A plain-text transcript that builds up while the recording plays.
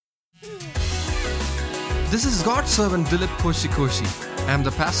This is God's servant Dilip Koshi. I am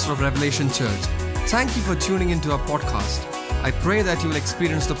the pastor of Revelation Church. Thank you for tuning into our podcast. I pray that you will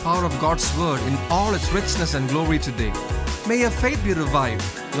experience the power of God's word in all its richness and glory today. May your faith be revived,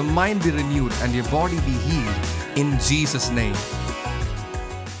 your mind be renewed, and your body be healed in Jesus' name.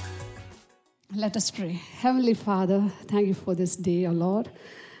 Let us pray. Heavenly Father, thank you for this day, O Lord.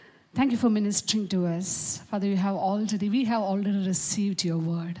 Thank you for ministering to us. Father, we have already received your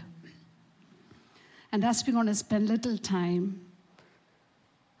word. And as we're going to spend little time,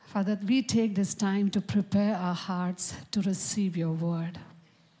 Father, we take this time to prepare our hearts to receive your word.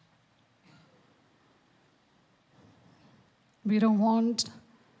 We don't want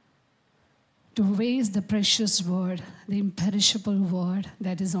to waste the precious word, the imperishable word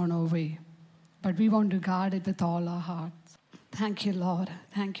that is on our way. But we want to guard it with all our hearts. Thank you, Lord.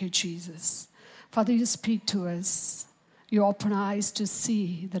 Thank you, Jesus. Father, you speak to us. You open our eyes to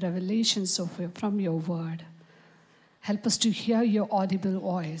see the revelations from your word. Help us to hear your audible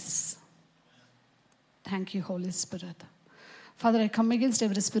voice. Thank you, Holy Spirit. Father, I come against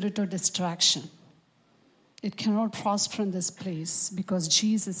every spirit of distraction. It cannot prosper in this place because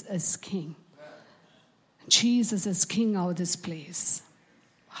Jesus is King. Jesus is King of this place.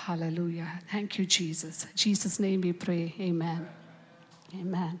 Hallelujah. Thank you, Jesus. In Jesus' name we pray. Amen.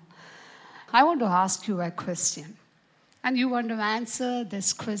 Amen. I want to ask you a question. And you want to answer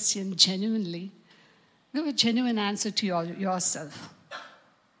this question genuinely. Give a genuine answer to yourself.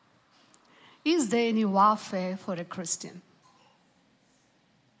 Is there any warfare for a Christian?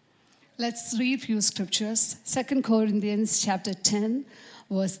 Let's read a few scriptures. 2 Corinthians chapter 10,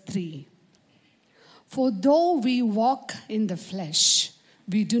 verse 3. For though we walk in the flesh,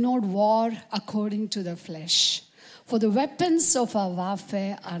 we do not war according to the flesh. For the weapons of our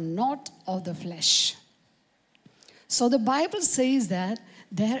warfare are not of the flesh. So the Bible says that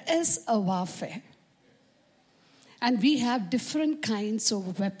there is a warfare. And we have different kinds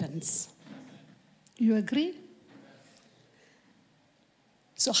of weapons. You agree?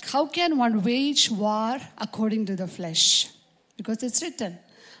 So how can one wage war according to the flesh? Because it's written,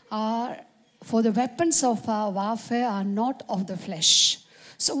 for the weapons of our warfare are not of the flesh.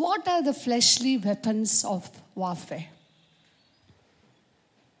 So what are the fleshly weapons of warfare?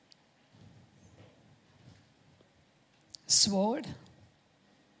 Sword,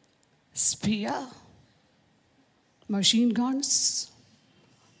 spear, machine guns,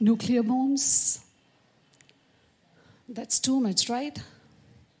 nuclear bombs. That's too much, right?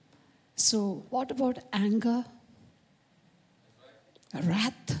 So what about anger,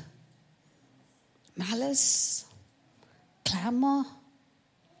 wrath, malice, clamor,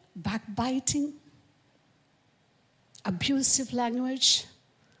 backbiting, abusive language,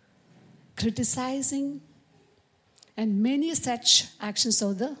 criticizing, and many such actions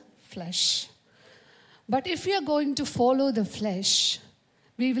of the flesh. But if we are going to follow the flesh,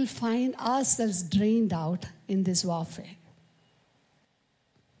 we will find ourselves drained out in this warfare.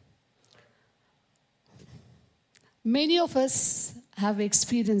 Many of us have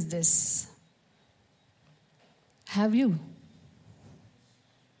experienced this. Have you?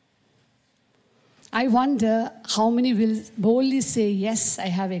 I wonder how many will boldly say, yes, I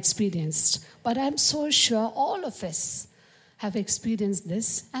have experienced. But I'm so sure all of us have experienced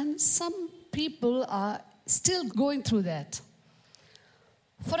this, and some people are still going through that.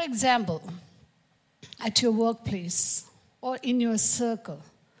 For example, at your workplace or in your circle,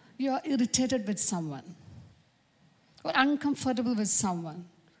 you are irritated with someone or uncomfortable with someone.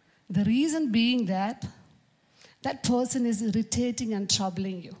 The reason being that person is irritating and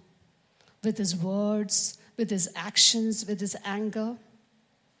troubling you with his words, with his actions, with his anger.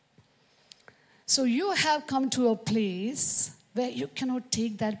 So you have come to a place where you cannot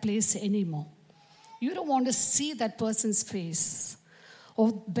take that place anymore. You don't want to see that person's face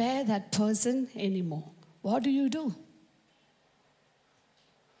or bear that person anymore. What do?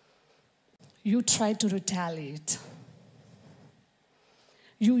 You try to retaliate.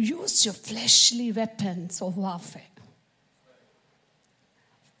 You use your fleshly weapons of warfare.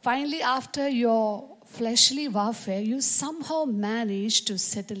 Finally, after your fleshly warfare, you somehow manage to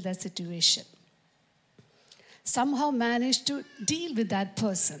settle that situation. Somehow manage to deal with that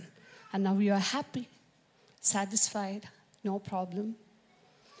person. And now you are happy, satisfied, no problem.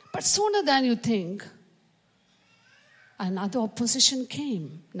 But sooner than you think, another opposition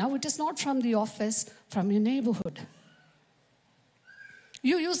came. Now it is not from the office, from your neighborhood.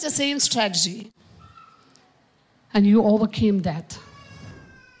 You used the same strategy. And you overcame that.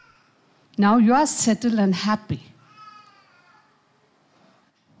 Now you are settled and happy.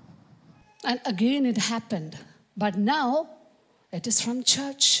 And again it happened. But now it is from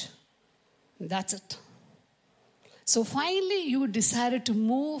church. That's it. So finally, you decided to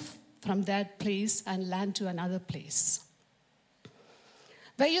move from that place and land to another place,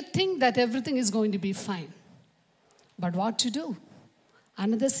 where you think that everything is going to be fine. But what to do?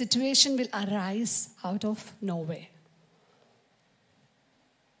 Another situation will arise out of nowhere.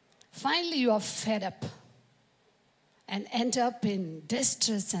 Finally, you are fed up and end up in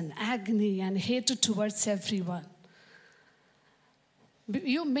distress and agony and hatred towards everyone.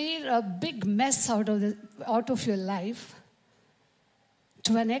 You made a big mess out of your life.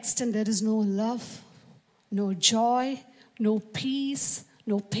 To an extent, there is no love, no joy, no peace,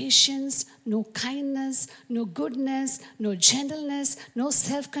 no patience, no kindness, no goodness, no gentleness, no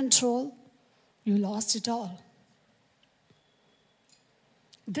self-control. You lost it all.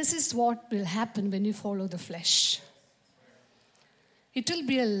 This is what will happen when you follow the flesh. It will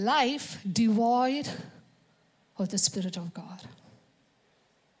be a life devoid of the Spirit of God.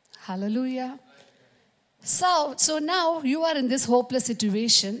 Hallelujah. So now you are in this hopeless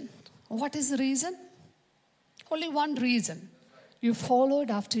situation. What is the reason? Only one reason. You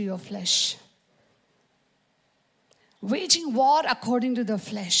followed after your flesh. Waging war according to the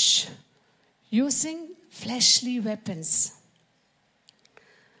flesh. Using fleshly weapons.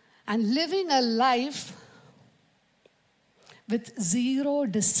 And living a life with zero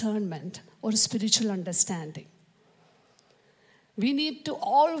discernment or spiritual understanding. We need to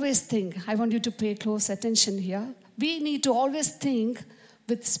always think, I want you to pay close attention here. We need to always think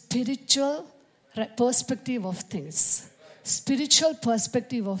with spiritual perspective of things. Spiritual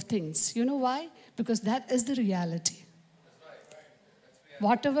perspective of things. You know why? Because that is the reality.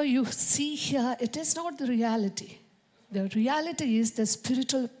 Whatever you see here, it is not the reality. The reality is the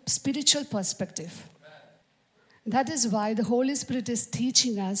spiritual perspective. That is why the Holy Spirit is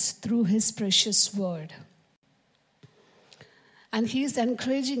teaching us through His precious word. And He is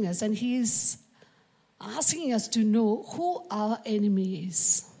encouraging us and He is asking us to know who our enemy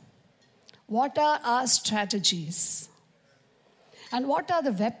is. What are our strategies? And what are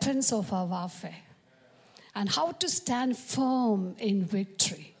the weapons of our warfare? And how to stand firm in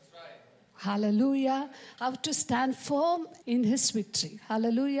victory. Hallelujah. How to stand firm in His victory.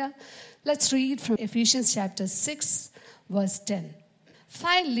 Hallelujah. Let's read from Ephesians chapter 6, verse 10.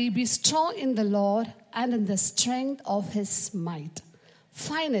 Finally, be strong in the Lord and in the strength of His might.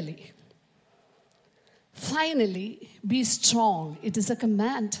 Finally, be strong. It is a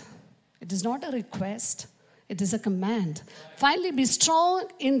command. It is not a request. It is a command. Finally, be strong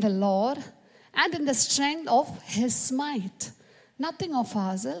in the Lord and in the strength of His might. Nothing of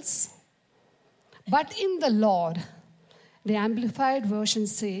ourselves, but in the Lord. The Amplified Version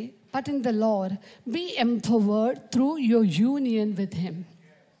say, but in the Lord, be empowered through your union with Him.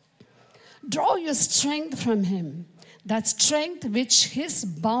 Draw your strength from Him, that strength which His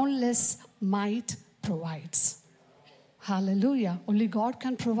boundless might provides. Hallelujah. Only God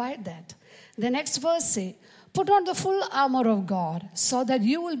can provide that. The next verse say, put on the full armor of God so that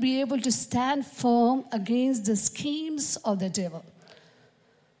you will be able to stand firm against the schemes of the devil.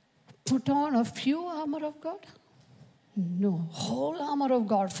 Put on a few armor of God? No, whole armor of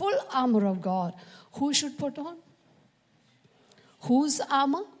God, full armor of God. Who should put on? Whose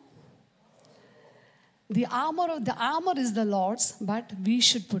armor? The armor is the Lord's, but we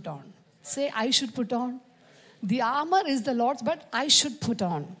should put on. Say, I should put on. The armor is the Lord's, but I should put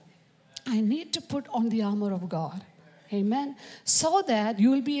on. I need to put on the armor of God. Amen. So that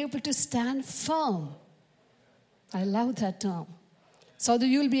you will be able to stand firm. I love that term. So that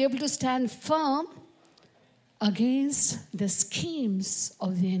you will be able to stand firm against the schemes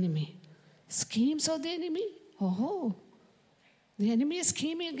of the enemy. Schemes of the enemy? Oh, the enemy is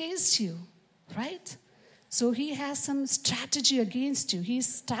scheming against you, right? So he has some strategy against you.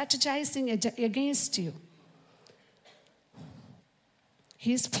 He's strategizing against you.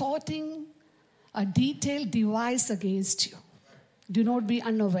 He's plotting a detailed device against you. Do not be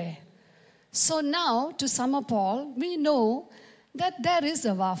unaware. So now, to sum up all, we know that there is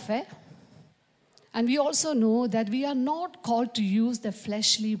a warfare. And we also know that we are not called to use the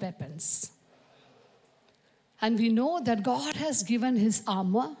fleshly weapons. And we know that God has given His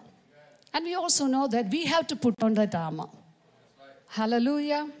armor. And we also know that we have to put on that armor.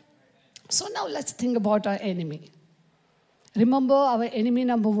 Hallelujah. So now let's think about our enemy. Remember our enemy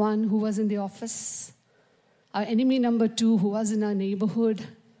number 1 who was in the office. Our enemy number 2 who was in our neighborhood.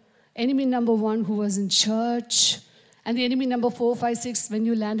 Enemy number 1 who was in church. And the enemy number 4, 5, 6 when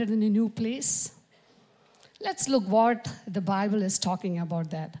you landed in a new place. Let's look what the Bible is talking about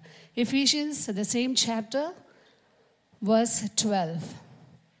that. Ephesians, the same chapter, verse 12.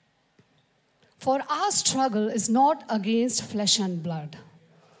 For our struggle is not against flesh and blood,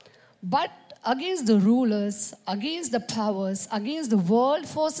 But against the rulers, against the powers, against the world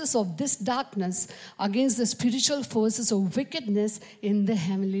forces of this darkness, against the spiritual forces of wickedness in the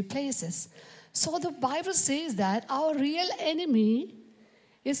heavenly places. So the Bible says that our real enemy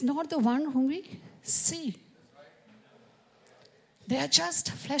is not the one whom we see. They are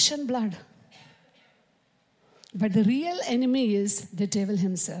just flesh and blood. But the real enemy is the devil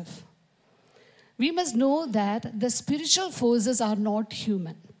himself. We must know that the spiritual forces are not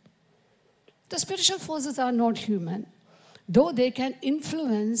human. The spiritual forces are not human, though they can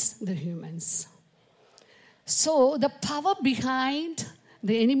influence the humans. So the power behind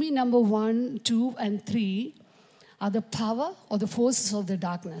the enemy number 1, 2, and 3 are the power or the forces of the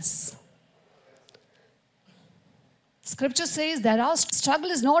darkness. Scripture says that our struggle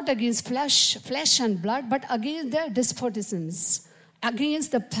is not against flesh and blood, but against their despotisms,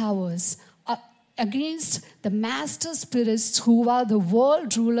 against the powers, against the master spirits who are the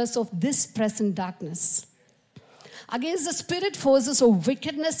world rulers of this present darkness, against the spirit forces of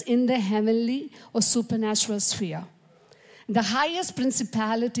wickedness in the heavenly or supernatural sphere, the highest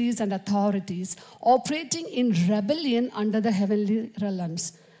principalities and authorities operating in rebellion under the heavenly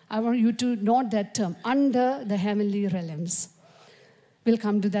realms. I want you to note that term, under the heavenly realms. We'll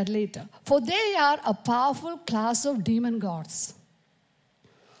come to that later. For they are a powerful class of demon gods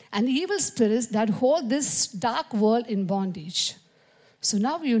and evil spirits that hold this dark world in bondage. So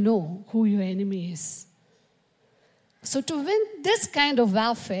now you know who your enemy is. So to win this kind of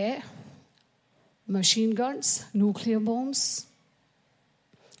warfare, machine guns, nuclear bombs,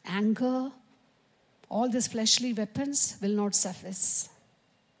 anger, all these fleshly weapons will not suffice.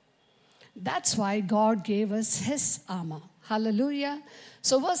 That's why God gave us his armor. Hallelujah.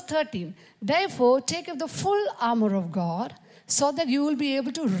 So verse 13, therefore take up the full armor of God so that you will be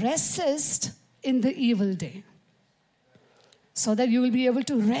able to resist in the evil day. So that you will be able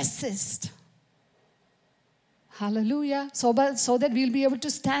to resist. Hallelujah. So that we will be able to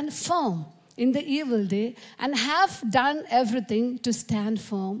stand firm in the evil day and have done everything to stand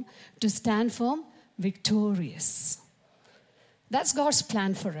firm victorious. That's God's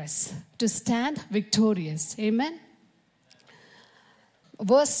plan for us, to stand victorious. Amen.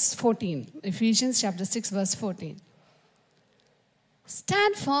 Verse 14, Ephesians chapter 6, verse 14.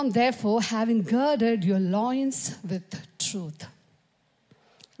 Stand firm, therefore, having girded your loins with truth.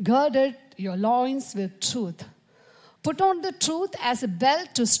 Girded your loins with truth. Put on the truth as a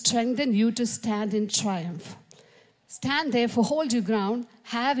belt to strengthen you to stand in triumph. Stand therefore, hold your ground,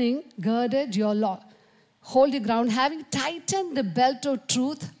 having girded your loins. Hold your ground, having tightened the belt of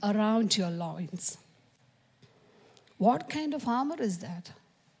truth around your loins. What kind of armor is that?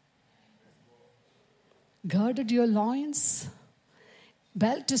 Girded your loins,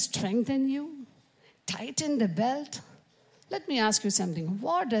 belt to strengthen you, tighten the belt. Let me ask you something.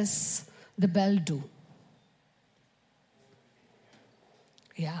 What does the belt do?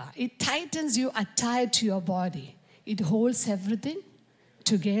 Yeah, it tightens you attached to your body. It holds everything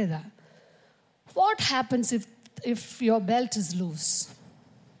together. What happens if your belt is loose?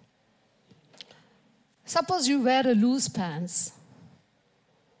 Suppose you wear a loose pants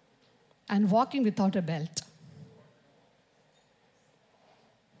and walking without a belt.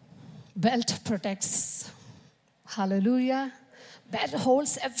 Belt protects. Hallelujah. Belt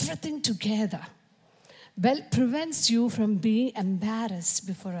holds everything together. Belt prevents you from being embarrassed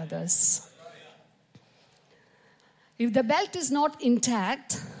before others. If the belt is not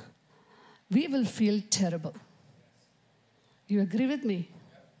intact, we will feel terrible. You agree with me?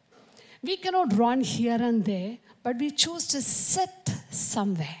 We cannot run here and there, but we choose to sit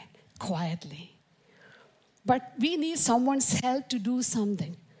somewhere quietly. But we need someone's help to do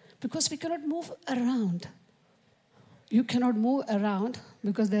something because we cannot move around. You cannot move around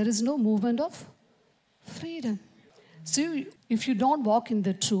because there is no movement of freedom. So if you don't walk in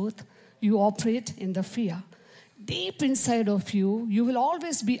the truth, you operate in the fear. Deep inside of you, you will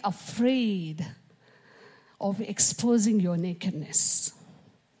always be afraid of exposing your nakedness.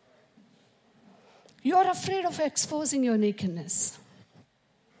 You are afraid of exposing your nakedness.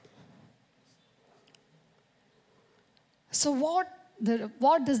 So what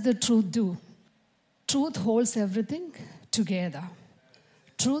does the truth do? Truth holds everything together.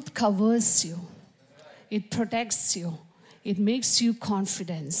 Truth covers you. It protects you. It makes you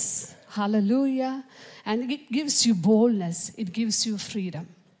confidence. Hallelujah. And it gives you boldness. It gives you freedom.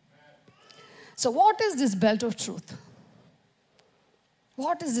 So what is this belt of truth?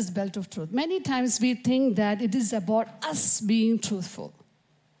 What is this belt of truth? Many times we think that it is about us being truthful.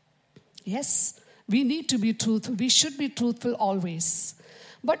 Yes, we need to be truthful. We should be truthful always.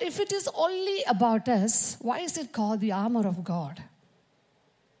 But if it is only about us, why is it called the armor of God?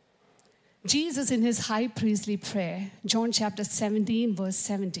 Jesus, in his high priestly prayer, John chapter 17, verse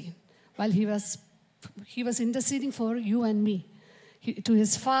 17, while he was interceding for you and me, to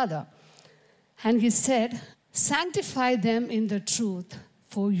his Father, and he said, sanctify them in the truth,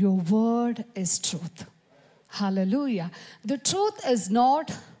 for your word is truth. Hallelujah. The truth is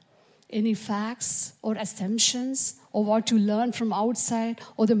not any facts or assumptions or what you learn from outside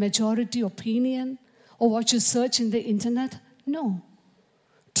or the majority opinion or what you search in the internet. No.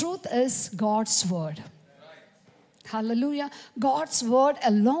 Truth is God's word. Hallelujah. God's word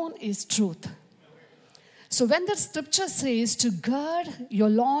alone is truth. So when the scripture says to gird your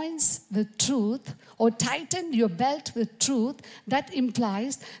loins with truth or tighten your belt with truth, that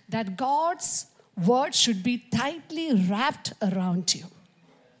implies that God's word should be tightly wrapped around you.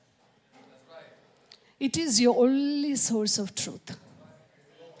 It is your only source of truth.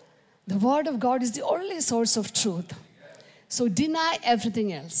 The word of God is the only source of truth. So deny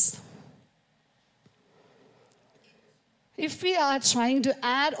everything else. If we are trying to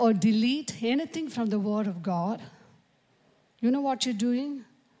add or delete anything from the word of God, you know what you're doing?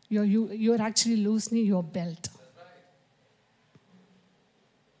 You're actually loosening your belt.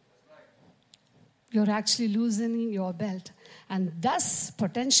 You're actually loosening your belt and thus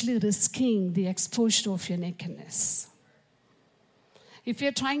potentially risking the exposure of your nakedness. If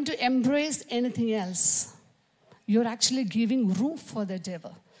you're trying to embrace anything else, you're actually giving room for the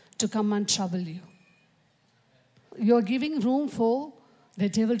devil to come and trouble you. You're giving room for the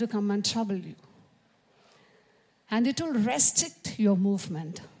devil to come and trouble you. And it will restrict your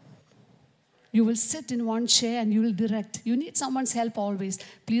movement. You will sit in one chair and you will direct. You need someone's help always.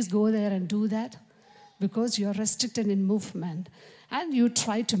 Please go there and do that because you're restricted in movement. And you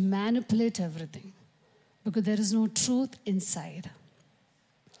try to manipulate everything because there is no truth inside.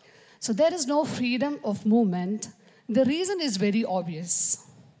 So there is no freedom of movement. The reason is very obvious.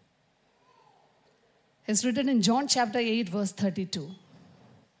 It's written in John chapter 8, verse 32.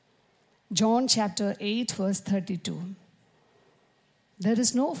 John chapter 8, verse 32. There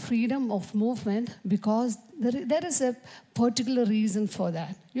is no freedom of movement because there is a particular reason for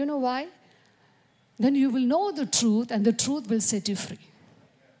that. You know why? Then you will know the truth and the truth will set you free.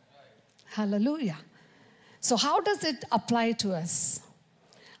 Hallelujah. So how does it apply to us?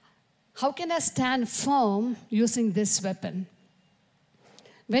 How can I stand firm using this weapon?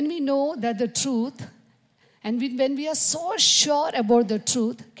 When we know that the truth, and when we are so sure about the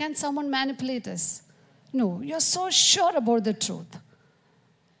truth, can someone manipulate us? No, you're so sure about the truth.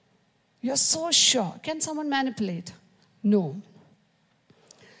 You're so sure. Can someone manipulate? No.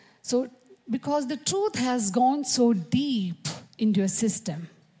 So, because the truth has gone so deep into your system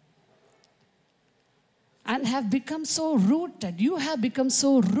and have become so rooted, you have become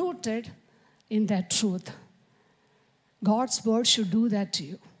so rooted in that truth. God's word should do that to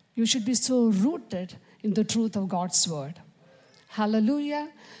you. You should be so rooted in the truth of God's word. Hallelujah.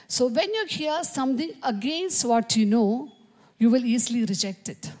 So when you hear something against what you know, you will easily reject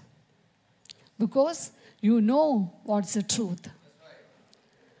it. Because you know what's the truth.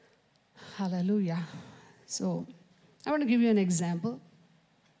 Hallelujah. So I want to give you an example.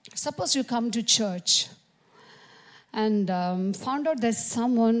 Suppose you come to church and found out that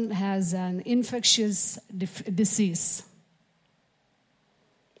someone has an infectious disease.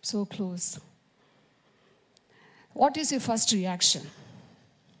 So close. What is your first reaction?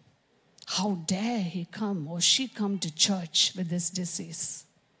 How dare he come or she come to church with this disease?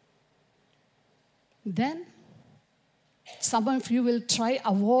 Then some of you will try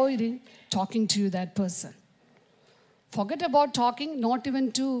avoiding talking to that person. Forget about talking, not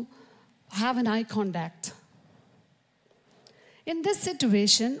even to have an eye contact. In this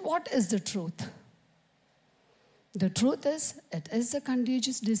situation, what is the truth? The truth is, it is a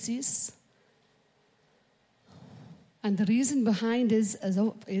contagious disease. And the reason behind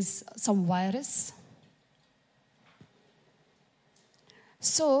is some virus.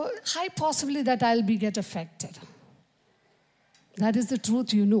 So, high possibility that I'll get affected. That is the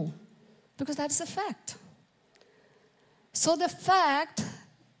truth you know. Because that is a fact. So the fact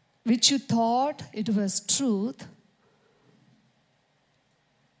which you thought it was truth,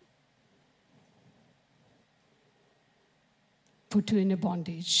 put you in a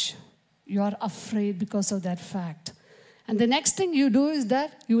bondage. You are afraid because of that fact. And the next thing you do is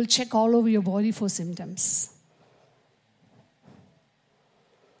that you will check all over your body for symptoms.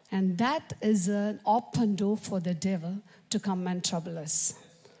 And that is an open door for the devil to come and trouble us.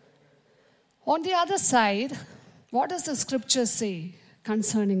 On the other side, what does the scripture say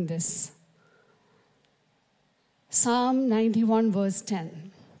concerning this? Psalm 91 verse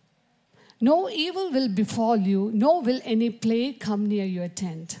 10. No evil will befall you, nor will any plague come near your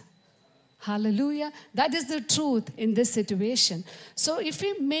tent. Hallelujah. That is the truth in this situation. So if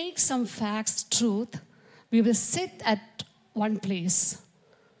we make some facts truth, we will sit at one place.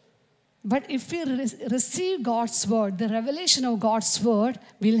 But if we receive God's word, the revelation of God's word,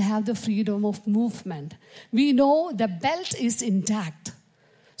 we'll have the freedom of movement. We know the belt is intact.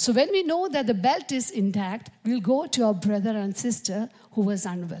 So when we know that the belt is intact, we'll go to our brother and sister who was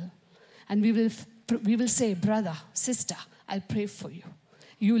unwell. And we will say, brother, sister, I'll pray for you.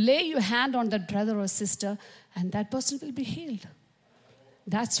 You lay your hand on that brother or sister, and that person will be healed.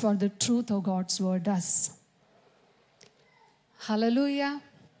 That's what the truth of God's word does. Hallelujah.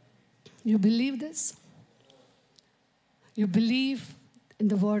 You believe this? You believe in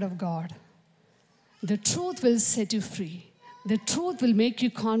the word of God. The truth will set you free. The truth will make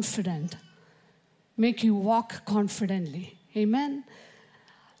you confident, make you walk confidently. Amen.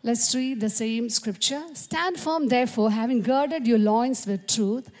 Let's read the same scripture. Stand firm, therefore, having girded your loins with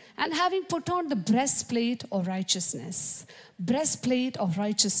truth, and having put on the breastplate of righteousness. Breastplate of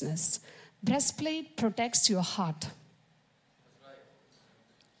righteousness. Breastplate protects your heart.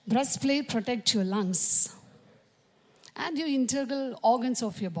 Breastplate protects your lungs and your integral organs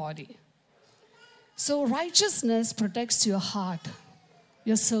of your body. So righteousness protects your heart,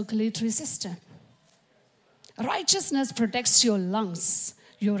 your circulatory system. Righteousness protects your lungs,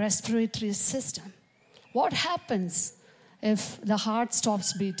 your respiratory system. What happens if the heart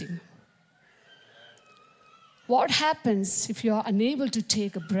stops beating? What happens if you are unable to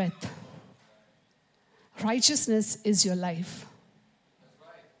take a breath? Righteousness is your life.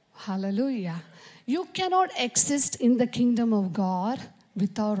 Hallelujah. You cannot exist in the kingdom of God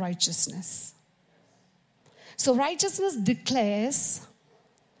without righteousness. So righteousness declares,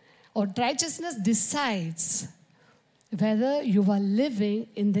 or righteousness decides whether you are living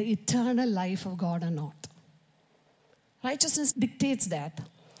in the eternal life of God or not. Righteousness dictates that.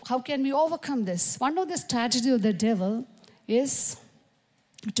 How can we overcome this? One of the strategies of the devil is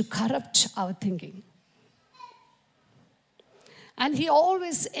to corrupt our thinking. And he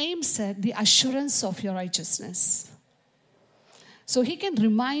always aims at the assurance of your righteousness. So he can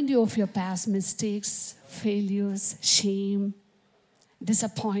remind you of your past mistakes, failures, shame,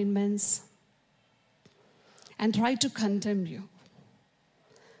 disappointments, and try to condemn you.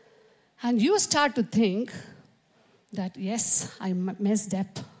 And you start to think that, yes, I messed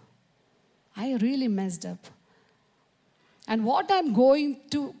up. I really messed up. And what I'm going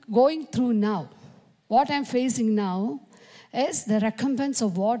through now, what I'm facing now, is the recompense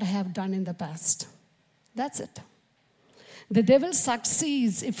of what I have done in the past. That's it. The devil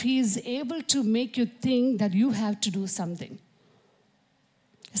succeeds if he is able to make you think that you have to do something.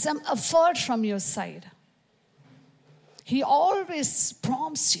 Some effort from your side. He always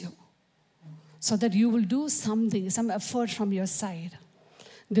prompts you so that you will do something, some effort from your side.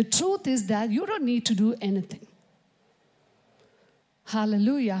 The truth is that you don't need to do anything.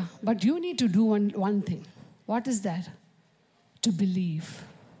 Hallelujah. But you need to do one thing. What is that? To believe.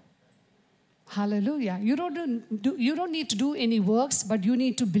 Hallelujah. You don't need to do any works, but you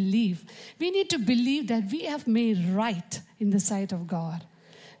need to believe. We need to believe that we have made right in the sight of God.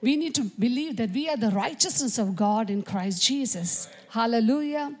 We need to believe that we are the righteousness of God in Christ Jesus.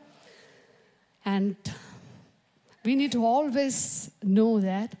 Hallelujah. And we need to always know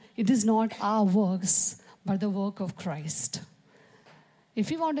that it is not our works, but the work of Christ.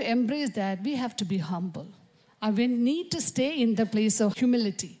 If we want to embrace that, we have to be humble. And we need to stay in the place of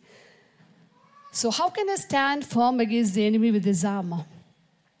humility. So how can I stand firm against the enemy with his armor?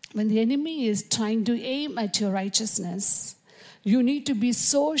 When the enemy is trying to aim at your righteousness, you need to be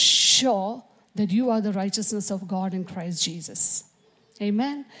so sure that you are the righteousness of God in Christ Jesus.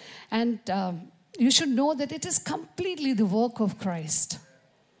 Amen? And you should know that it is completely the work of Christ.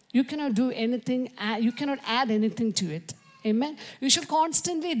 You cannot do anything, you cannot add anything to it. Amen? You should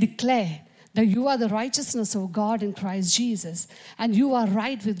constantly declare that you are the righteousness of God in Christ Jesus, and you are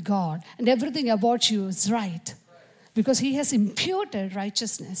right with God, and everything about you is right, because He has imputed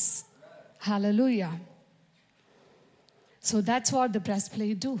righteousness. Hallelujah. So that's what the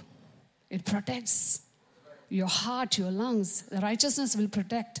breastplate do. It protects your heart, your lungs. The righteousness will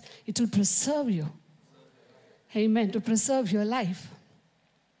protect. It will preserve you. Amen. To preserve your life.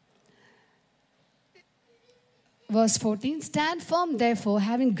 Verse 14, stand firm, therefore,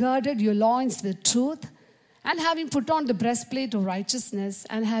 having girded your loins with truth, and having put on the breastplate of righteousness,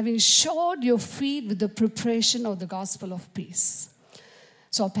 and having shod your feet with the preparation of the gospel of peace.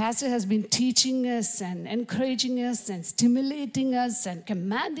 So our pastor has been teaching us and encouraging us and stimulating us and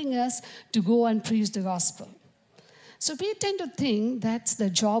commanding us to go and preach the gospel. So we tend to think that's the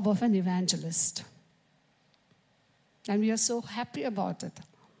job of an evangelist. And we are so happy about it.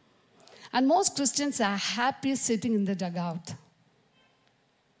 And most Christians are happy sitting in the dugout.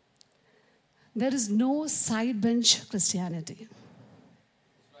 There is no side bench Christianity.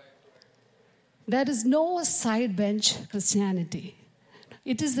 There is no side bench Christianity.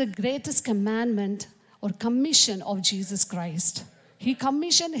 It is the greatest commandment or commission of Jesus Christ. He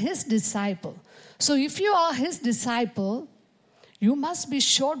commissioned his disciple. So if you are his disciple, you must be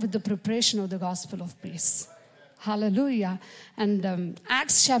short with the preparation of the gospel of peace. Hallelujah. And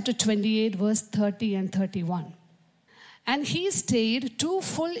Acts chapter 28, verse 30 and 31. And he stayed 2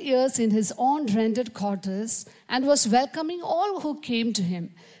 full years in his own rented quarters and was welcoming all who came to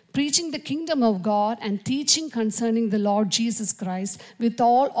him, preaching the kingdom of God and teaching concerning the Lord Jesus Christ with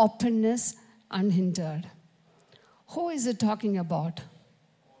all openness, unhindered. Who is it talking about?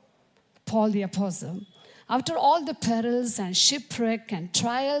 Paul the apostle. After all the perils and shipwreck and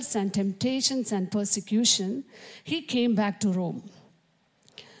trials and temptations and persecution, he came back to Rome.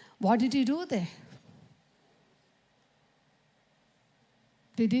 What did he do there?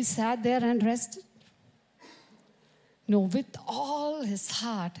 Did he sat there and rested? No, with all his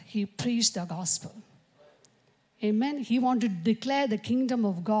heart, he preached the gospel. Amen. He wanted to declare the kingdom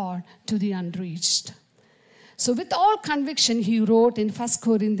of God to the unreached. So with all conviction, he wrote in 1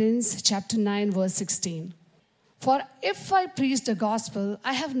 Corinthians chapter 9, verse 16. For if I preach the gospel,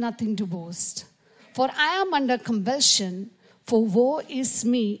 I have nothing to boast. For I am under compulsion, for woe is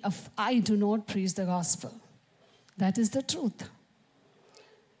me if I do not preach the gospel. That is the truth.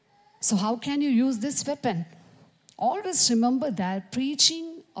 So how can you use this weapon? Always remember that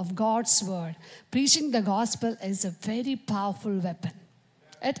preaching of God's word, preaching the gospel is a very powerful weapon.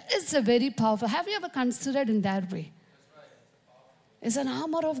 It is a very powerful. Have you ever considered in that way? It's an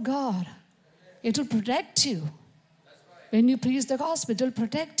armor of God. It will protect you. When you preach the gospel, it will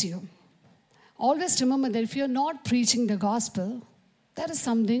protect you. Always remember that if you're not preaching the gospel, there is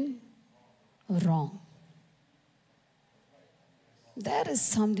something wrong. There is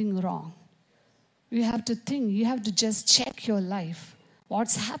something wrong. You have to think, you have to just check your life.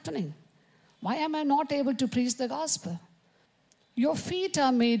 What's happening? Why am I not able to preach the gospel? Your feet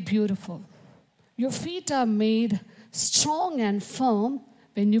are made beautiful. Your feet are made strong and firm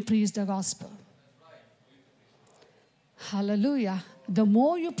when you preach the gospel. Hallelujah. The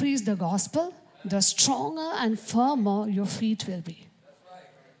more you preach the gospel, the stronger and firmer your feet will be.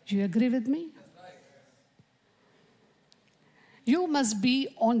 Do you agree with me? You must be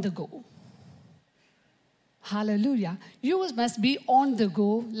on the go. Hallelujah. You must be on the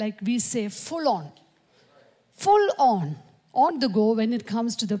go, like we say, full on. Full on the go when it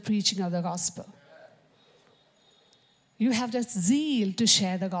comes to the preaching of the gospel. You have that zeal to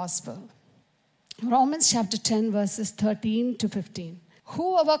share the gospel. Romans chapter 10, verses 13 to 15.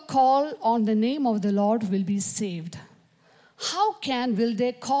 Whoever call on the name of the Lord will be saved. How will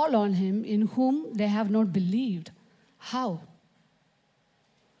they call on him in whom they have not believed? How?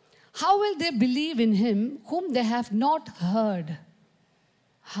 How will they believe in him whom they have not heard?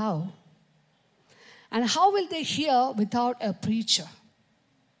 How? And how will they hear without a preacher?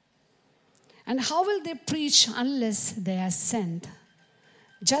 And how will they preach unless they are sent?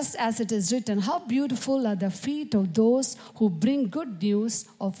 Just as it is written, how beautiful are the feet of those who bring good news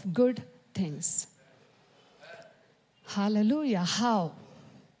of good things. Hallelujah. How?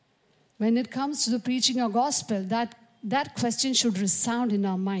 When it comes to the preaching of gospel, that question should resound in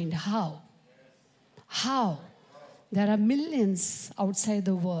our mind. How? How? There are millions outside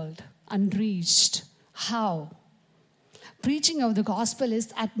the world, unreached. How? Preaching of the gospel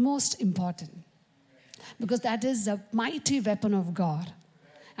is at most important because that is the mighty weapon of God.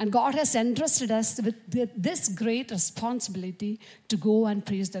 And God has entrusted us with this great responsibility to go and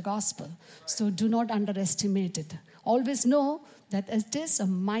preach the gospel. So do not underestimate it. Always know that it is a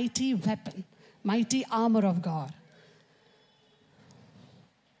mighty weapon, mighty armor of God.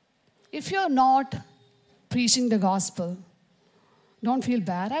 If you're not preaching the gospel, don't feel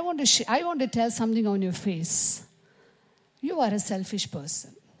bad. I want to tell something on your face. You are a selfish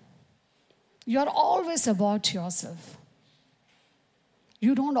person. You're always about yourself.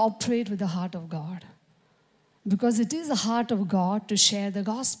 You don't operate with the heart of God. Because it is the heart of God to share the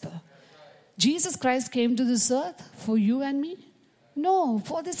gospel. Jesus Christ came to this earth for you and me? No,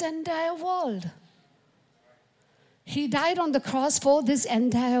 for this entire world. He died on the cross for this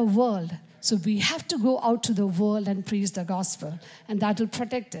entire world. So we have to go out to the world and preach the gospel. And that will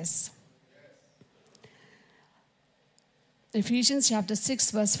protect us. Ephesians chapter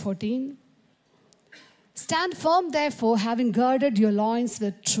 6, verse 14. Stand firm, therefore, having girded your loins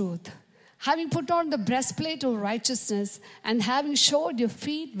with truth, having put on the breastplate of righteousness, and having shod your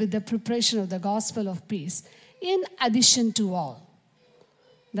feet with the preparation of the gospel of peace, in addition to all.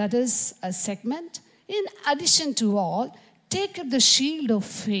 That is a segment. In addition to all, take up the shield of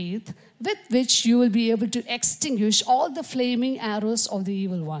faith with which you will be able to extinguish all the flaming arrows of the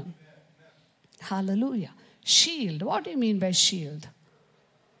evil one. Hallelujah. Shield. What do you mean by shield?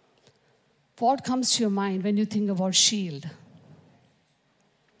 What comes to your mind when you think about shield?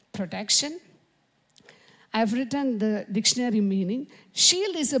 Protection. I've written the dictionary meaning.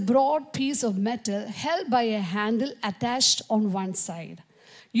 Shield is a broad piece of metal held by a handle attached on one side,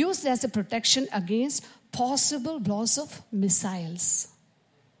 used as a protection against possible blows of missiles.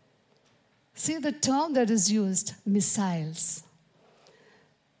 See the term that is used, missiles.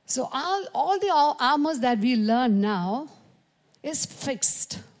 So all the armors that we learn now is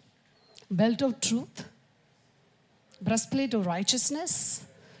fixed. Belt of truth, breastplate of righteousness,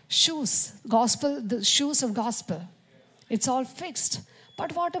 shoes, gospel, the shoes of gospel. It's all fixed.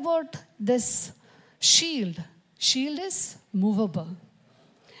 But what about this shield? Shield is movable.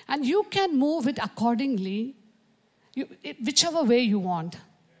 And you can move it accordingly, whichever way you want.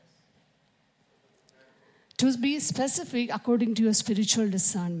 To be specific according to your spiritual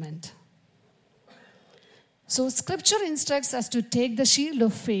discernment. So scripture instructs us to take the shield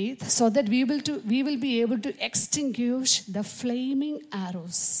of faith so that we will be able to extinguish the flaming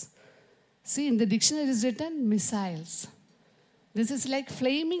arrows. See, in the dictionary is written missiles. This is like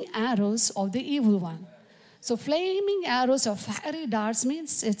flaming arrows of the evil one. So flaming arrows or fiery darts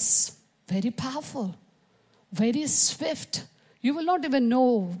means it's very powerful, very swift. You will not even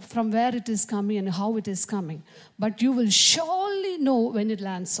know from where it is coming and how it is coming. But you will surely know when it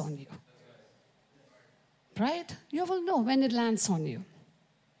lands on you. Right? You will know when it lands on you.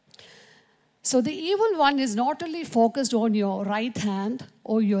 So the evil one is not only focused on your right hand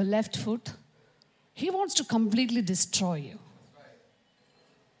or your left foot. He wants to completely destroy you.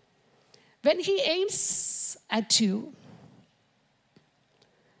 When he aims at you,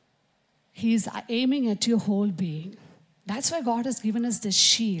 he is aiming at your whole being. That's why God has given us this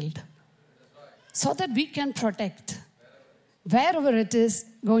shield. So that we can protect wherever it is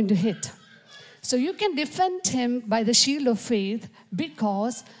going to hit. So you can defend him by the shield of faith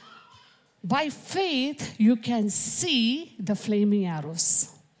because by faith you can see the flaming arrows.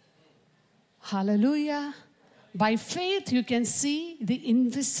 Hallelujah. By faith you can see the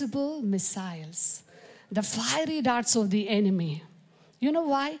invisible missiles, the fiery darts of the enemy. You know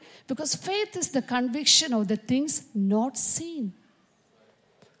why? Because faith is the conviction of the things not seen.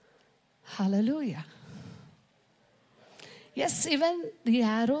 Hallelujah. Yes, even the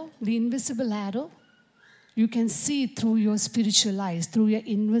arrow, the invisible arrow, you can see through your spiritual eyes, through your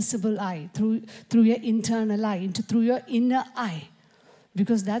invisible eye, through your internal eye, through your inner eye.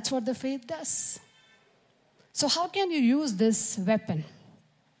 Because that's what the faith does. So how can you use this weapon?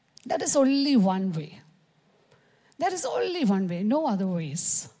 That is only one way. There is only one way, no other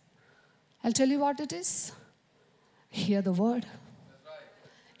ways. I'll tell you what it is. Hear the word.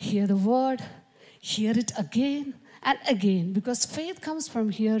 Hear the word. Hear it again and again. Because faith comes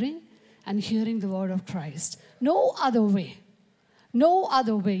from hearing and hearing the word of Christ. No other way. No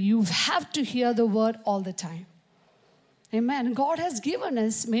other way. You have to hear the word all the time. Amen. God has given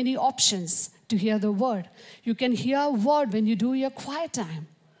us many options to hear the word. You can hear a word when you do your quiet time.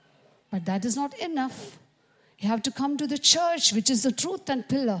 But that is not enough. You have to come to the church, which is the truth and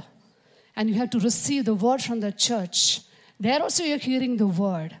pillar. And you have to receive the word from the church. There also you're hearing the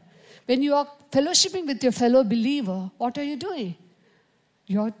word. When you are fellowshipping with your fellow believer, what are you doing?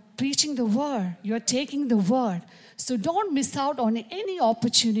 You're preaching the word. You're taking the word. So don't miss out on any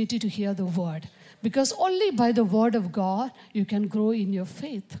opportunity to hear the word. Because only by the word of God, you can grow in your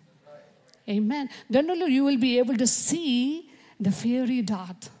faith. Amen. Then only you will be able to see the fiery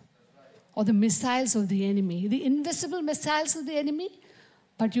dart or the missiles of the enemy, the invisible missiles of the enemy,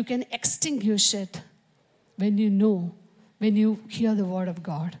 but you can extinguish it when you know, when you hear the word of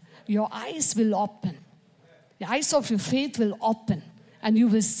God. Your eyes will open. The eyes of your faith will open, and you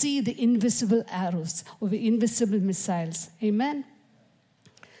will see the invisible arrows or the invisible missiles. Amen.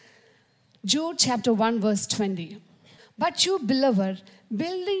 Jude chapter 1 verse 20. But you, beloved,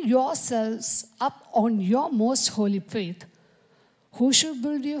 building yourselves up on your most holy faith. Who should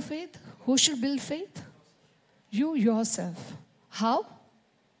build your faith? Who should build faith? You yourself. How?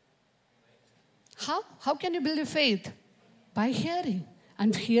 How can you build your faith? By hearing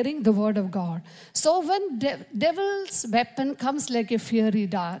and hearing the word of God. So when devil's weapon comes like a fiery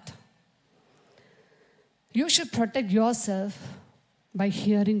dart, you should protect yourself by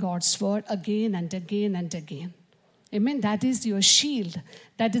hearing God's word again and again and again. Amen. That is your shield.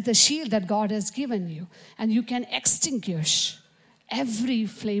 That is the shield that God has given you. And you can extinguish every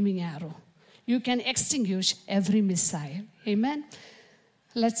flaming arrow. You can extinguish every missile. Amen.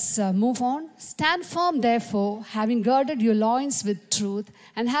 Let's move on. Stand firm, therefore, having girded your loins with truth,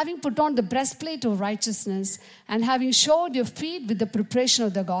 and having put on the breastplate of righteousness, and having shod your feet with the preparation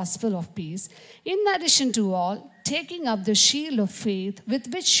of the gospel of peace. In addition to all, taking up the shield of faith, with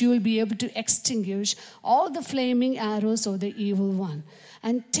which you will be able to extinguish all the flaming arrows of the evil one,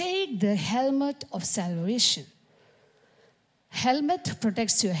 and take the helmet of salvation. Helmet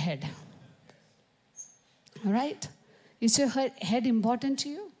protects your head. All right? Is your head important to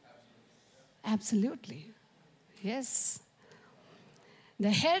you? Absolutely. Yes.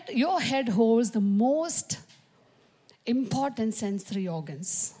 Your head holds the most important sensory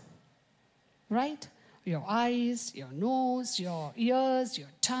organs. Right? Your eyes, your nose, your ears, your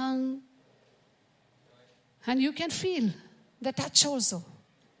tongue. And you can feel the touch also.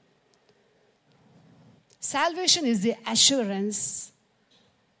 Salvation is the assurance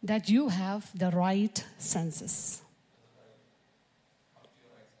that you have the right senses.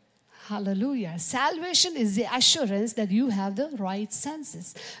 Hallelujah. Salvation is the assurance that you have the right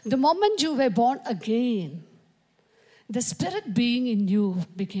senses. The moment you were born again, the spirit being in you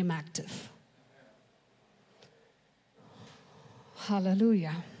became active.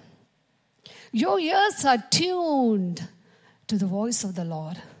 Hallelujah. Your ears are tuned to the voice of the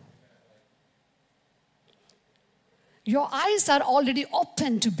Lord. Your eyes are already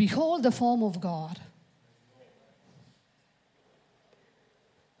open to behold the form of God.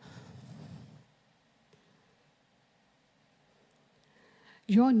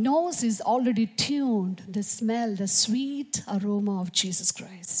 Your nose is already tuned to smell the sweet aroma of Jesus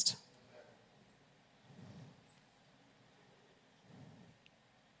Christ.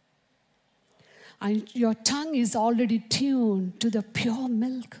 And your tongue is already tuned to the pure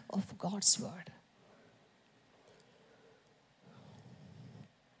milk of God's word.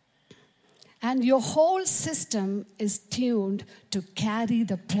 And your whole system is tuned to carry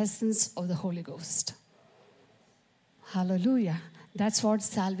the presence of the Holy Ghost. Hallelujah. That's what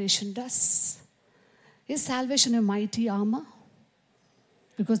salvation does. Is salvation a mighty armor?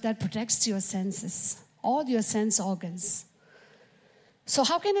 Because that protects your senses, all your sense organs. So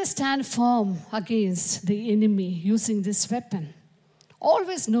how can I stand firm against the enemy using this weapon?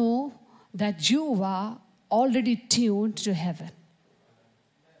 Always know that you are already tuned to heaven.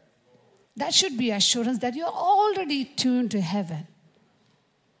 That should be assurance that you're already tuned to heaven.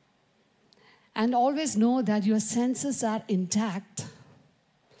 And always know that your senses are intact.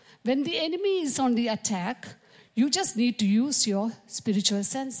 When the enemy is on the attack, you just need to use your spiritual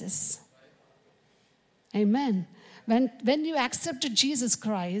senses. Amen. When you accepted Jesus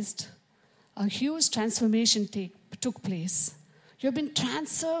Christ, a huge transformation took place. You've been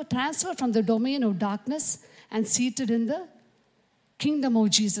transferred from the domain of darkness and seated in the kingdom of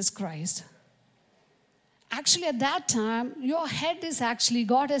Jesus Christ. Actually, at that time, your head is actually,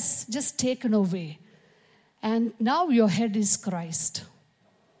 God has just taken away. And now your head is Christ.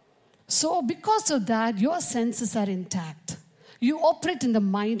 So because of that, your senses are intact. You operate in the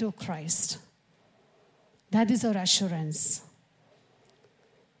mind of Christ. That is our assurance.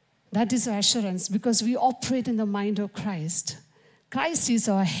 That is our assurance because we operate in the mind of Christ. Christ is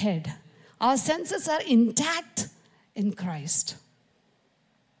our head. Our senses are intact in Christ.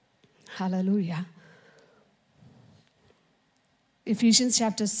 Hallelujah. Ephesians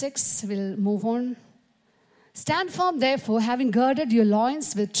chapter 6, we'll move on. Stand firm, therefore, having girded your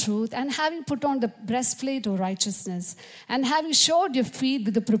loins with truth, and having put on the breastplate of righteousness, and having shod your feet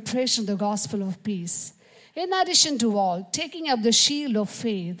with the preparation of the gospel of peace. In addition to all, taking up the shield of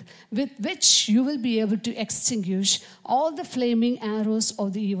faith, with which you will be able to extinguish all the flaming arrows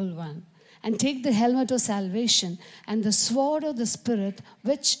of the evil one, and take the helmet of salvation and the sword of the Spirit,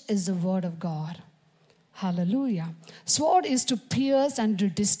 which is the word of God. Hallelujah. Sword is to pierce and to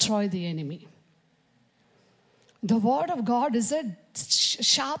destroy the enemy. The word of God is a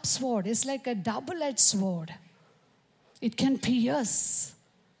sharp sword. It's like a double-edged sword. It can pierce.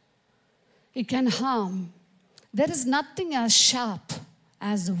 It can harm. There is nothing as sharp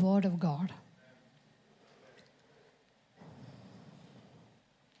as the word of God.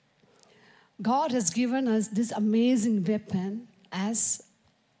 God has given us this amazing weapon as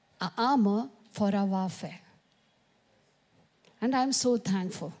an armor for our warfare. And I'm so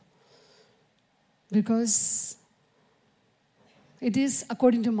thankful because it is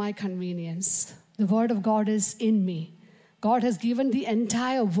according to my convenience. The word of God is in me. God has given the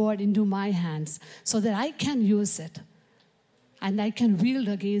entire word into my hands so that I can use it and I can wield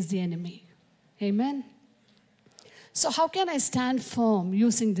against the enemy. Amen. So how can I stand firm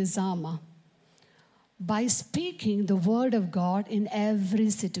using this armor? By speaking the word of God in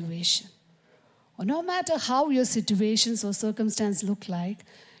every situation. or no matter how your situations or circumstances look like,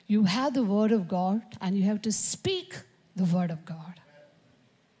 you have the word of God and you have to speak the word of God.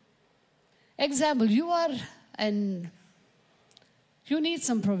 Example, you need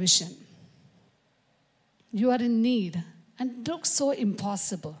some provision. You are in need and it looks so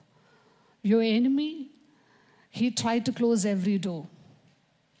impossible. Your enemy, he tried to close every door.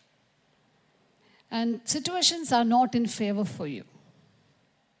 And situations are not in favor for you.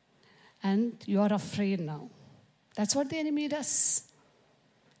 And you are afraid now. That's what the enemy does.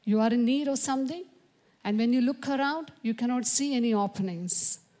 You are in need of something, and when you look around, you cannot see any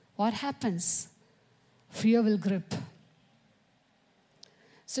openings. What happens? Fear will grip.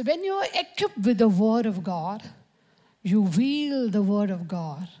 So when you are equipped with the word of God, you wield the word of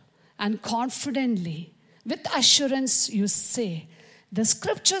God, and confidently, with assurance, you say, the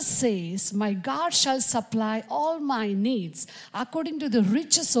scripture says, my God shall supply all my needs according to the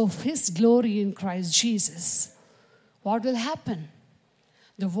riches of his glory in Christ Jesus. What will happen?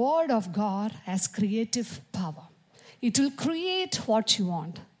 The word of God has creative power. It will create what you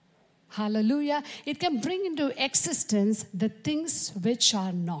want. Hallelujah. It can bring into existence the things which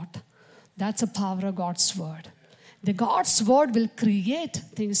are not. That's the power of God's word. The God's word will create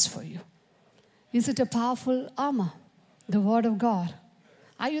things for you. Is it a powerful armor? The word of God.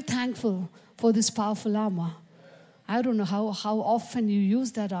 Are you thankful for this powerful armor? I don't know how often you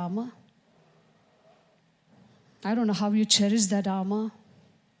use that armor. I don't know how you cherish that armor.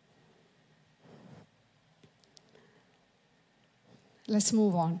 Let's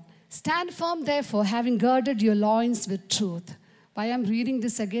move on. Stand firm, therefore, having girded your loins with truth. Why I'm reading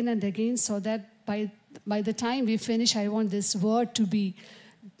this again and again, so that by the time we finish, I want this word to be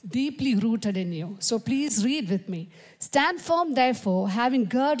deeply rooted in you. So please read with me. Stand firm, therefore, having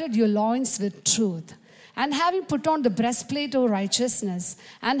girded your loins with truth, and having put on the breastplate of righteousness,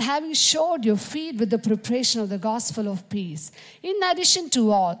 and having shod your feet with the preparation of the gospel of peace. In addition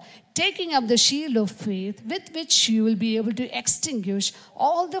to all, taking up the shield of faith, with which you will be able to extinguish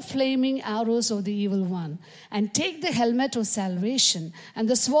all the flaming arrows of the evil one, and take the helmet of salvation and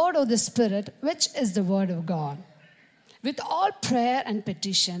the sword of the Spirit, which is the word of God. With all prayer and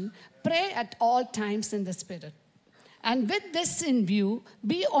petition, pray at all times in the Spirit. And with this in view,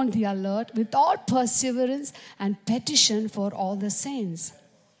 be on the alert with all perseverance and petition for all the saints.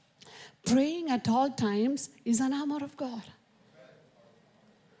 Praying at all times is an armor of God.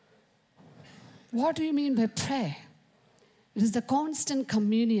 What do you mean by prayer? It is the constant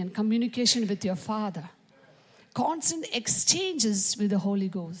communication with your Father. Constant exchanges with the Holy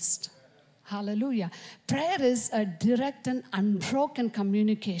Ghost. Hallelujah. Prayer is a direct and unbroken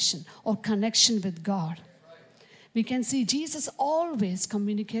communication or connection with God. We can see Jesus always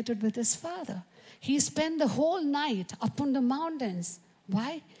communicated with his Father. He spent the whole night up on the mountains.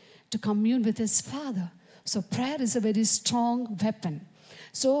 Why? To commune with his Father. So prayer is a very strong weapon.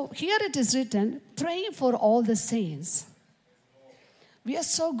 So here it is written, praying for all the saints. We are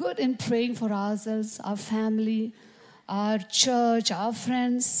so good in praying for ourselves, our family, our church, our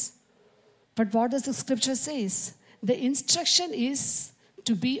friends. But what does the scripture say? The instruction is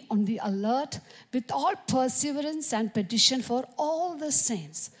to be on the alert with all perseverance and petition for all the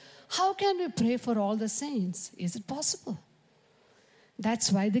saints. How can we pray for all the saints? Is it possible?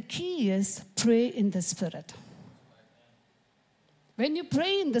 That's why the key is pray in the Spirit. When you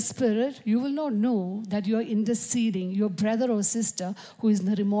pray in the Spirit, you will not know that you are interceding your brother or sister who is in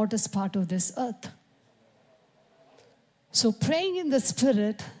the remotest part of this earth. So praying in the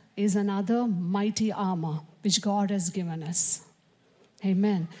Spirit is another mighty armor which God has given us.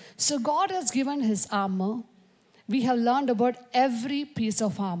 Amen. So God has given his armor. We have learned about every piece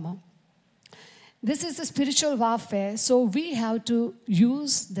of armor. This is the spiritual warfare, so we have to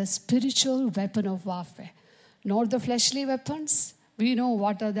use the spiritual weapon of warfare, not the fleshly weapons. We know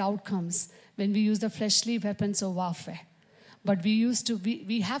what are the outcomes when we use the fleshly weapons of warfare. But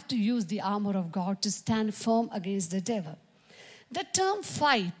we have to use the armor of God to stand firm against the devil. The term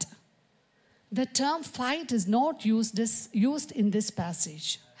fight is not used in this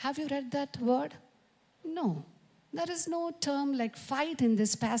passage. Have you read that word? No. There is no term like fight in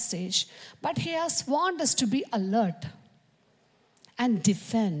this passage. But he has warned us to be alert and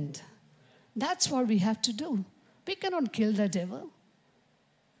defend. That's what we have to do. We cannot kill the devil.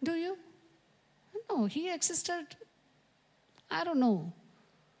 Do you? No, he existed. I don't know.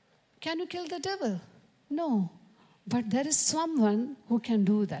 Can you kill the devil? No. But there is someone who can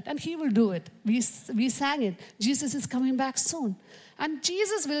do that. And he will do it. We sang it. Jesus is coming back soon. And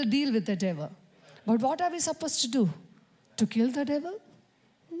Jesus will deal with the devil. But what are we supposed to do? To kill the devil?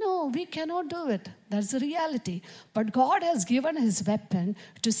 No, we cannot do it. That's the reality. But God has given his weapon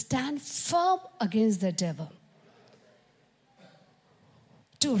to stand firm against the devil,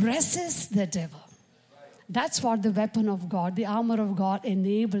 to resist the devil. That's what the weapon of God, the armor of God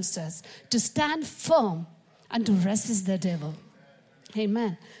enables us to stand firm and to resist the devil.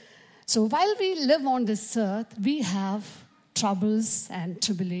 Amen. So while we live on this earth, we have troubles and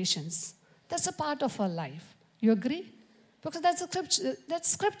tribulations. That's a part of our life. You agree? Because that's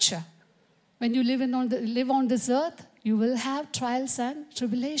scripture. When you live on this earth, you will have trials and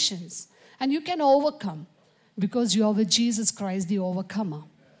tribulations. And you can overcome because you are with Jesus Christ, the overcomer.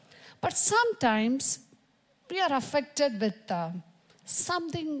 But sometimes we are affected with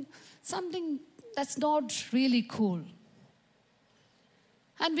something that's not really cool.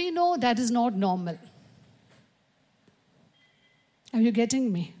 And we know that is not normal. Are you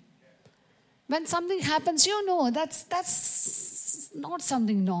getting me? When something happens, you know that's not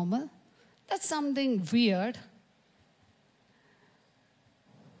something normal. That's something weird.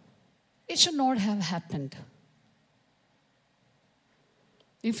 It should not have happened.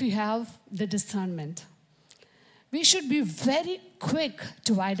 If we have the discernment, we should be very quick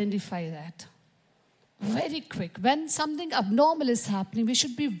to identify that. Very quick. When something abnormal is happening, we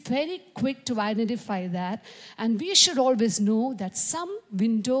should be very quick to identify that. And we should always know that some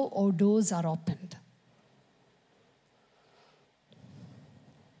window or doors are opened.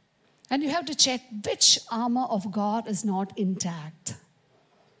 And you have to check which armor of God is not intact.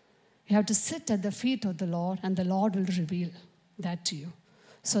 You have to sit at the feet of the Lord, and the Lord will reveal that to you,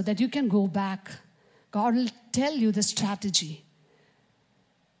 so that you can go back. God will tell you the strategy,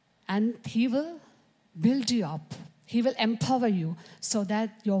 and He will build you up. He will empower you so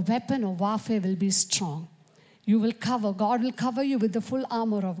that your weapon of warfare will be strong. God will cover you with the full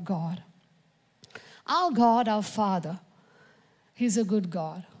armor of God. Our God, our Father, He's a good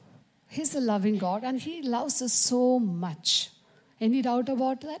God. He's a loving God, and He loves us so much. Any doubt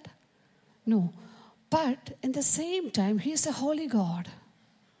about that? No. But in the same time, He's a holy God.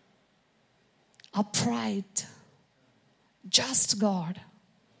 Upright, just God.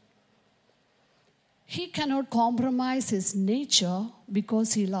 He cannot compromise His nature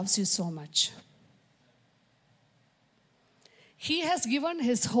because He loves you so much. He has given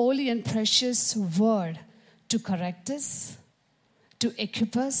His holy and precious word to correct us, to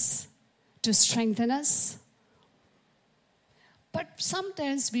equip us, to strengthen us. But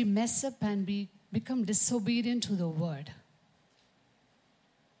sometimes we mess up and we become disobedient to the word.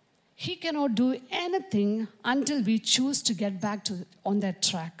 He cannot do anything until we choose to get back on that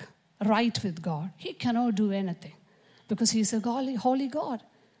track, right with God. He cannot do anything because He's a holy God.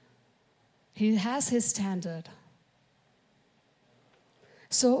 He has His standard.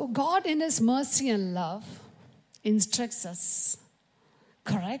 So God, in His mercy and love, instructs us,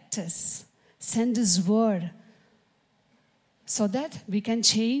 corrects us, sends His word so that we can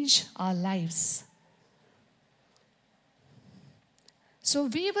change our lives. So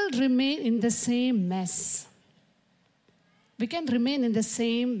we will remain in the same mess. We can remain in the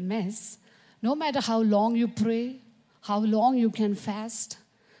same mess no matter how long you pray, how long you can fast,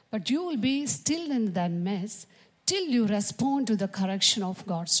 but you will be still in that mess till you respond to the correction of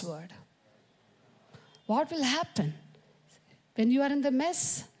God's word. What will happen? When you are in the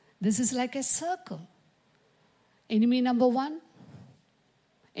mess, this is like a circle. Enemy number 1,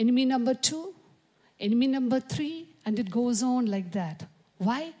 enemy number 2, enemy number 3, and it goes on like that.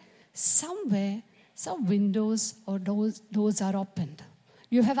 Why? Somewhere, some windows or doors are opened.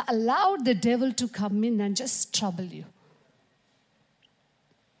 You have allowed the devil to come in and just trouble you.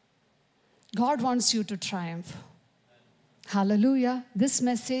 God wants you to triumph. Hallelujah. This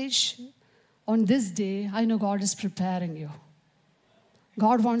message on this day, I know God is preparing you.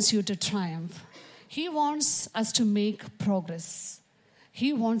 God wants you to triumph. He wants us to make progress.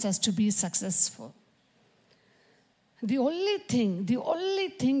 He wants us to be successful. The only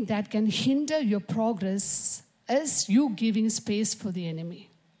thing that can hinder your progress is you giving space for the enemy.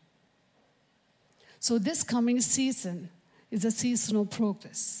 So this coming season is a season of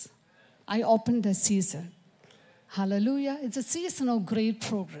progress. I opened the season. Hallelujah. It's a season of great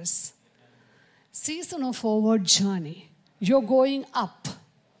progress. Season of forward journey. You're going up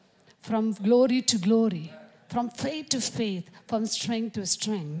from glory to glory, from faith to faith, from strength to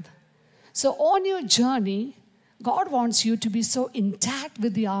strength. So on your journey, God wants you to be so intact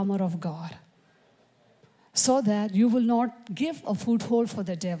with the armor of God so that you will not give a foothold for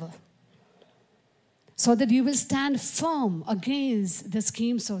the devil, so that you will stand firm against the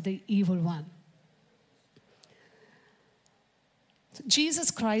schemes of the evil one.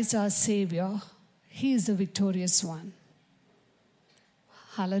 Jesus Christ, our Savior, He is the victorious one.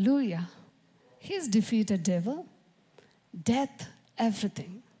 Hallelujah. He's defeated devil, death,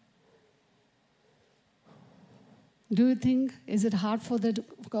 everything. Do you think, is it hard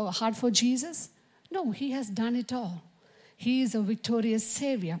for Jesus? No, he has done it all. He is a victorious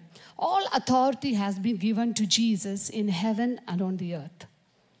Savior. All authority has been given to Jesus in heaven and on the earth.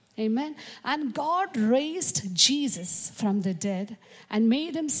 Amen. And God raised Jesus from the dead and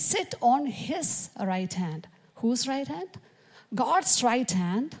made him sit on his right hand. Whose right hand? God's right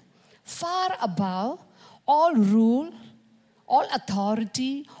hand, far above all rule, all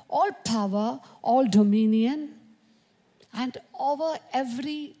authority, all power, all dominion, and over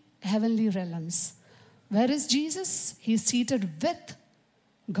every heavenly realms. Where is Jesus? He's seated with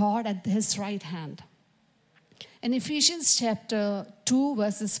God at his right hand. In Ephesians chapter 2,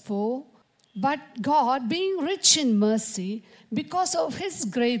 verses 4, but God, being rich in mercy, because of his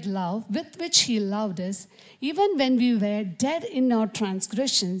great love with which he loved us, even when we were dead in our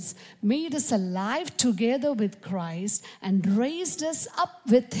transgressions, made us alive together with Christ and raised us up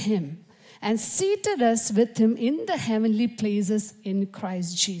with him and seated us with him in the heavenly places in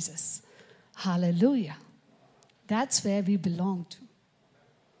Christ Jesus. Hallelujah. That's where we belong to.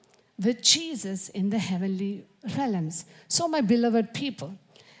 With Jesus in the heavenly realms. So, my beloved people,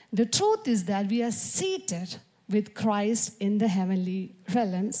 the truth is that we are seated with Christ in the heavenly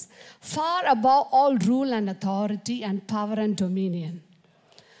realms, far above all rule and authority and power and dominion,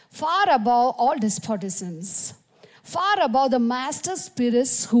 far above all despotisms, far above the master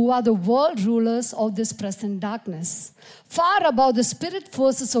spirits who are the world rulers of this present darkness, far above the spirit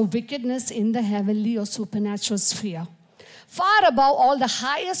forces of wickedness in the heavenly or supernatural sphere, far above all the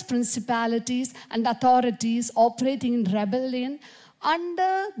highest principalities and authorities operating in rebellion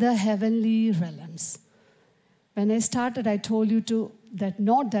under the heavenly realms. When I started, I told you to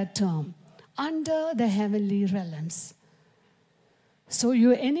note that term, under the heavenly realms. So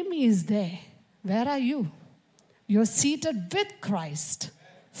your enemy is there. Where are you? You're seated with Christ,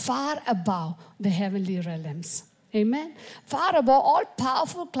 far above the heavenly realms. Amen. Far above all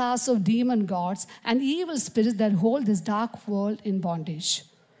powerful class of demon gods and evil spirits that hold this dark world in bondage.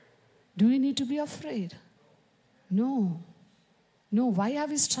 Do we need to be afraid? No. No. Why are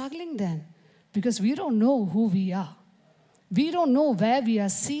we struggling then? Because we don't know who we are. We don't know where we are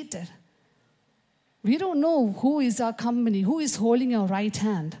seated. We don't know who is our company, who is holding our right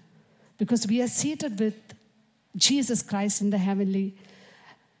hand. Because we are seated with Jesus Christ in the heavenly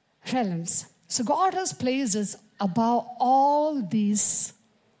realms. So God has placed us above all this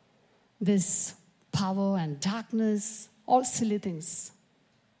power and darkness, all silly things.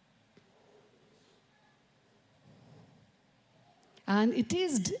 And it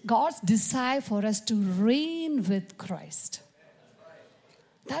is God's desire for us to reign with Christ.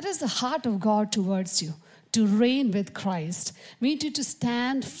 That is the heart of God towards you, to reign with Christ. We need you to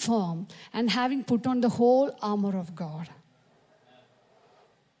stand firm and having put on the whole armor of God.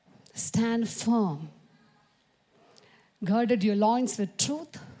 Stand firm. Girded your loins with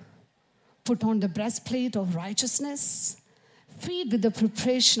truth. Put on the breastplate of righteousness. Feed with the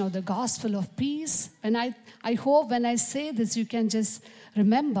preparation of the gospel of peace. And I hope when I say this, you can just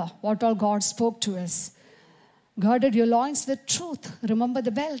remember what all God spoke to us. Girded your loins with truth. Remember the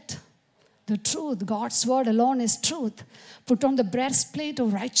belt. The truth. God's word alone is truth. Put on the breastplate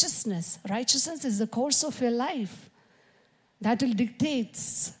of righteousness. Righteousness is the course of your life. That will dictate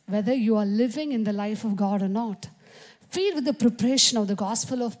whether you are living in the life of God or not. Feed with the preparation of the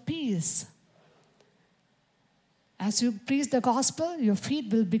gospel of peace. As you preach the gospel, your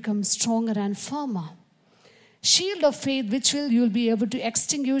feet will become stronger and firmer. Shield of faith, which you'll be able to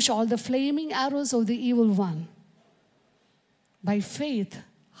extinguish all the flaming arrows of the evil one. By faith,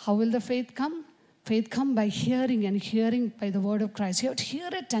 how will the faith come? Faith come by hearing, and hearing by the word of Christ. You have to hear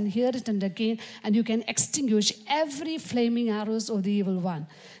it and again, and you can extinguish every flaming arrows of the evil one.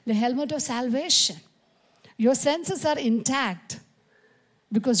 The helmet of salvation. Your senses are intact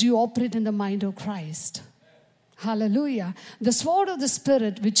because you operate in the mind of Christ. Hallelujah. The sword of the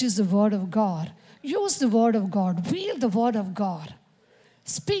Spirit, which is the word of God. Use the word of God. Wield the word of God.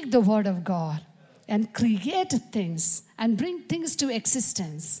 Speak the word of God. And create things and bring things to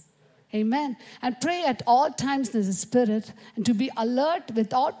existence. Amen. And pray at all times in the Spirit, and to be alert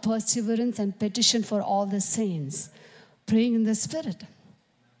with all perseverance and petition for all the saints. Praying in the Spirit.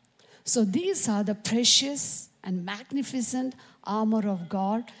 So these are the precious and magnificent armor of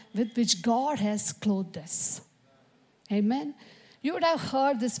God with which God has clothed us. Amen. You would have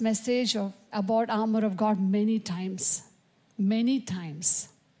heard this message about armor of God many times. Many times.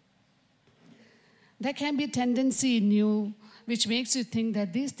 There can be a tendency in you which makes you think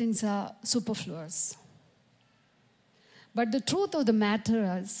that these things are superfluous. But the truth of the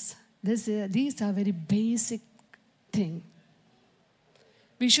matter is, these are very basic things.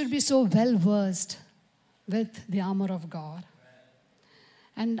 We should be so well versed with the armor of God.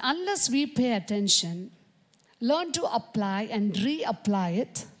 And unless we pay attention, learn to apply and reapply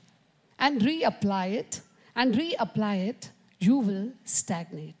it, and reapply it, and reapply it, you will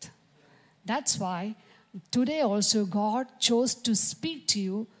stagnate. That's why today also God chose to speak to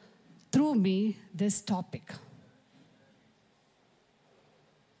you through me this topic.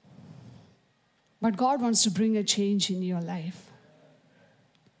 But God wants to bring a change in your life.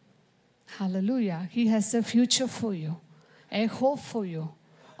 Hallelujah. He has a future for you, a hope for you,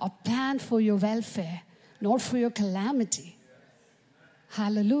 a plan for your welfare, not for your calamity.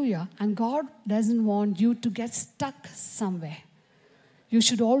 Hallelujah. And God doesn't want you to get stuck somewhere. You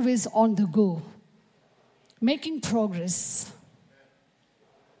should always on the go, making progress.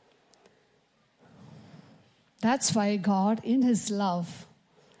 That's why God, in His love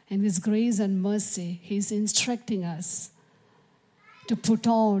and His grace and mercy, He's instructing us to put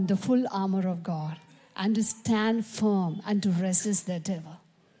on the full armor of God and to stand firm and to resist the devil.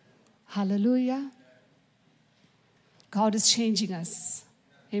 Hallelujah. God is changing us.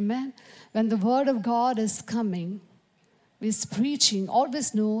 Amen. When the word of God is coming, is preaching,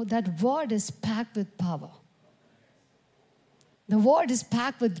 always know that word is packed with power. The word is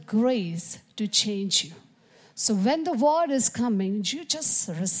packed with grace to change you. So when the word is coming, you just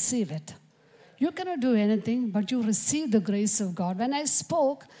receive it. You cannot do anything, but you receive the grace of God. When I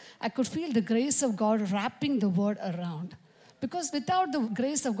spoke, I could feel the grace of God wrapping the word around. Because without the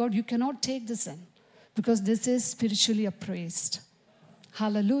grace of God, you cannot take this in. Because this is spiritually appraised.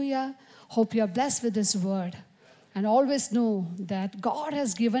 Hallelujah. Hope you are blessed with this word. And always know that God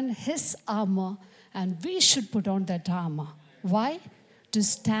has given His armor and we should put on that armor. Why? To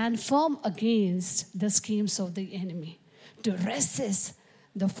stand firm against the schemes of the enemy. To resist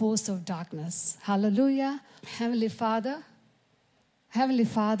the force of darkness. Hallelujah. Heavenly Father,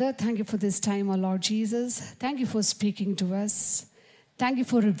 thank you for this time, O Lord Jesus. Thank you for speaking to us. Thank you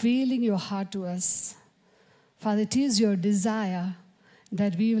for revealing your heart to us. Father, it is your desire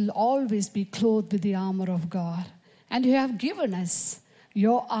that we will always be clothed with the armor of God. And you have given us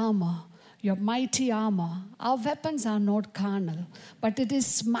your armor, your mighty armor. Our weapons are not carnal, but it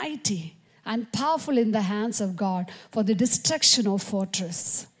is mighty and powerful in the hands of God for the destruction of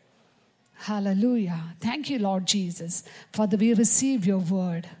fortress. Hallelujah. Thank you, Lord Jesus. Father, we receive your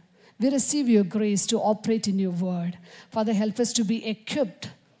word. We receive your grace to operate in your word. Father, help us to be equipped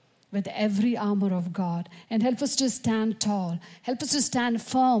with every armor of God and help us to stand tall. Help us to stand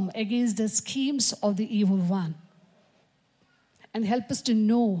firm against the schemes of the evil one. And help us to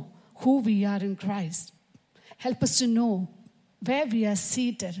know who we are in Christ. Help us to know where we are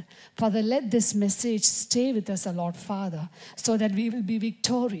seated. Father, let this message stay with us, O Lord Father, so that we will be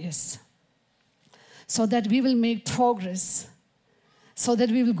victorious, so that we will make progress, so that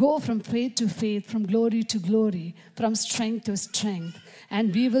we will go from faith to faith, from glory to glory, from strength to strength,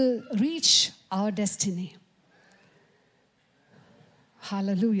 and we will reach our destiny.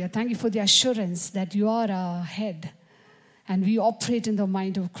 Hallelujah. Thank you for the assurance that you are our head and we operate in the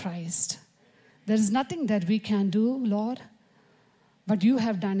mind of Christ. There is nothing that we can do, Lord, but you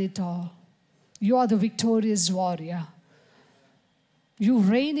have done it all. You are the victorious warrior. You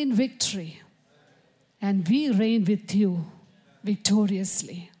reign in victory, and we reign with you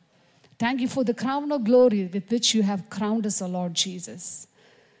victoriously. Thank you for the crown of glory with which you have crowned us, O Lord Jesus.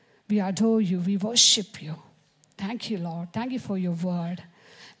 We adore you. We worship you. Thank you, Lord. Thank you for your word.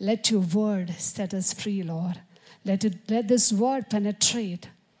 Let your word set us free, Lord. Let this word penetrate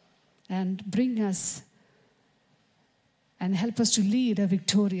and bring us and help us to lead a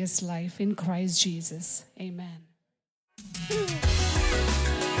victorious life in Christ Jesus. Amen.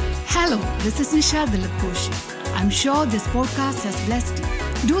 Hello, this is Nisha Dilip Koshi. I'm sure this podcast has blessed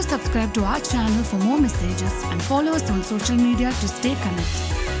you. Do subscribe to our channel for more messages and follow us on social media to stay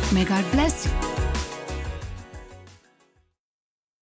connected. May God bless you.